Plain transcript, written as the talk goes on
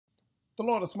The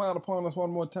Lord has smiled upon us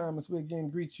one more time as we again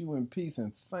greet you in peace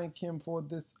and thank Him for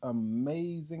this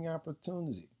amazing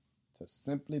opportunity to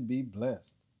simply be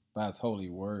blessed by His holy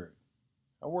word.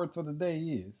 Our word for the day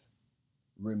is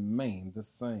remain the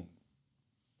same.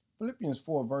 Philippians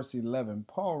 4, verse 11,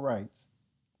 Paul writes,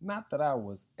 "Not that I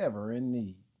was ever in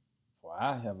need, for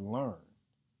I have learned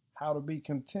how to be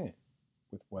content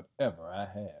with whatever I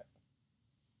have."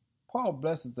 Paul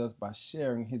blesses us by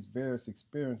sharing his various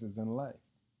experiences in life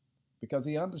because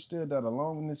he understood that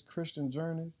along this Christian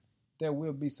journeys, there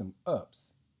will be some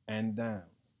ups and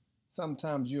downs.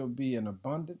 Sometimes you'll be in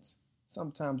abundance,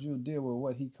 sometimes you'll deal with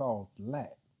what he calls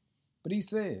lack. But he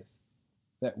says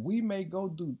that we may go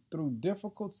through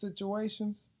difficult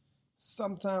situations,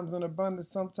 sometimes in abundance,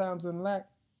 sometimes in lack,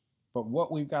 but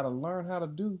what we've got to learn how to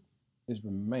do is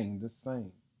remain the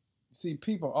same. You see,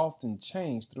 people often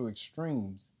change through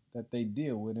extremes that they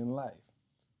deal with in life.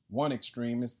 One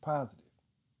extreme is positive,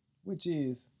 which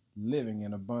is living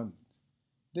in abundance.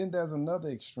 Then there's another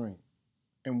extreme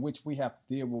in which we have to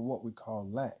deal with what we call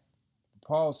lack.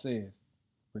 Paul says,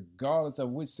 regardless of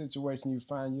which situation you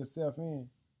find yourself in,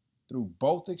 through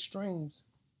both extremes,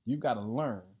 you've got to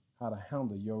learn how to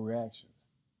handle your reactions.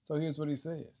 So here's what he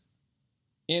says.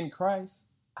 In Christ,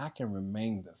 I can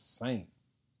remain the same.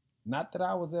 Not that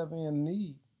I was ever in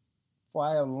need, for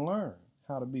I have learned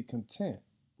how to be content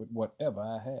with whatever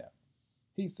I have.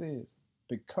 He says,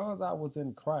 because I was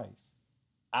in Christ,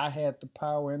 I had the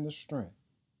power and the strength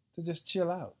to just chill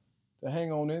out, to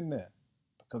hang on in there,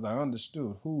 because I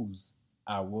understood whose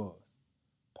I was.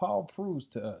 Paul proves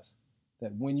to us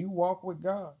that when you walk with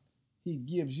God, He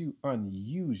gives you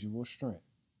unusual strength.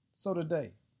 So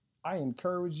today, I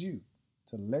encourage you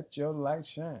to let your light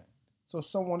shine so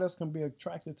someone else can be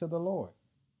attracted to the Lord.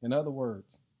 In other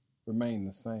words, remain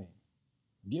the same.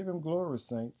 Give Him glory,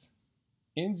 saints.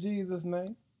 In Jesus'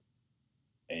 name,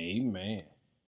 amen.